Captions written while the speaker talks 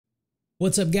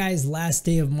What's up guys, last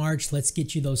day of March, let's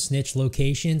get you those snitch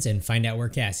locations and find out where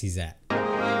Cassie's at.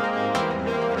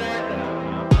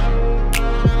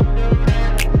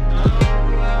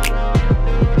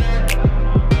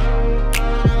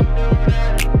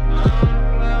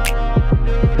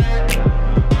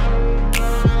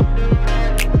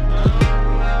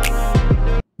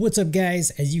 What's up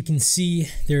guys, as you can see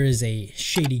there is a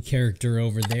shady character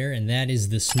over there and that is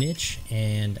the Snitch,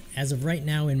 and as of right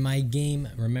now in my game,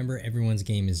 remember everyone's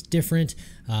game is different,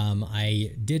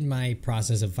 I did my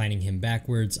process of finding him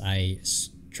backwards. I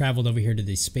traveled over here to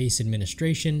the Space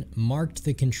Administration, marked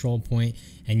the control point,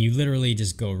 and you literally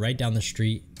just go right down the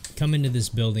street, come into this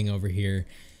building over here,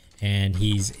 and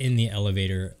he's in the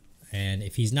elevator. And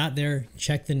if he's not there,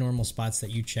 check the normal spots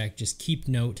that you check. Just keep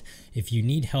note. If you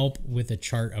need help with a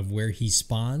chart of where he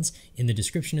spawns, in the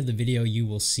description of the video, you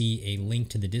will see a link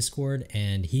to the Discord,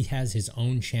 and he has his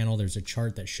own channel. There's a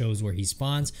chart that shows where he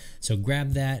spawns. So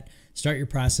grab that, start your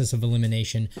process of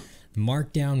elimination,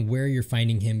 mark down where you're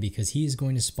finding him because he is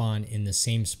going to spawn in the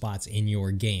same spots in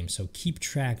your game. So keep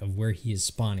track of where he is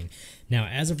spawning. Now,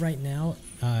 as of right now,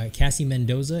 Cassie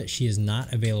Mendoza, she is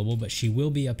not available, but she will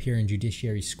be up here in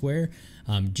Judiciary Square,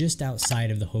 just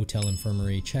outside of the Hotel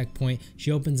Infirmary checkpoint.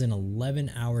 She opens in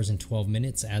 11 hours and 12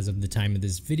 minutes as of the time of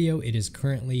this video. It is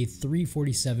currently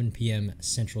 3:47 p.m.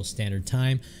 Central Standard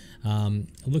Time.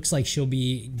 Looks like she'll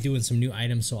be doing some new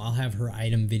items, so I'll have her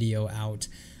item video out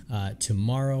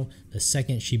tomorrow, the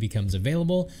second she becomes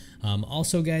available.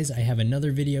 Also guys, I have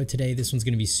another video today. This one's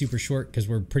going to be super short because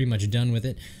we're pretty much done with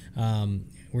it.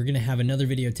 We're going to have another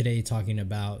video today talking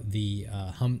about the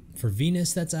hump for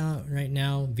Venus that's out right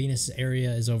now. Venus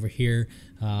area is over here.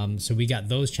 So we got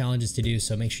those challenges to do,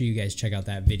 so make sure you guys check out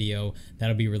that video.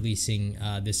 That'll be releasing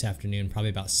this afternoon, probably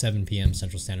about 7 p.m.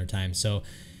 Central Standard Time. So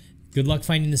good luck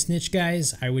finding the Snitch,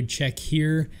 guys. I would check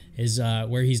here is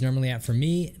where he's normally at for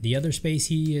me. The other space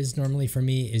he is normally for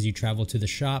me is you travel to the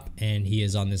shop, and he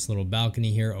is on this little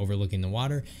balcony here overlooking the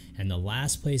water. And the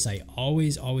last place I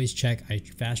always check, I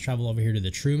fast travel over here to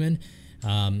the Truman,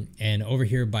 and over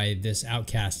here by this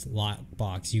Outcast lock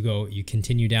box, you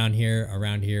continue down here,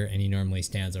 around here, and he normally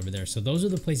stands over there. So those are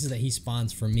the places that he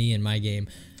spawns for me in my game.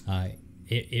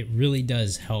 It really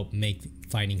does help make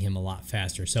finding him a lot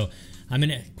faster. So I'm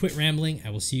gonna quit rambling. I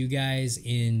will see you guys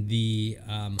in the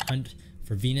hunt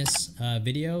for Venus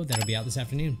video that'll be out this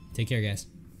afternoon. Take care, guys.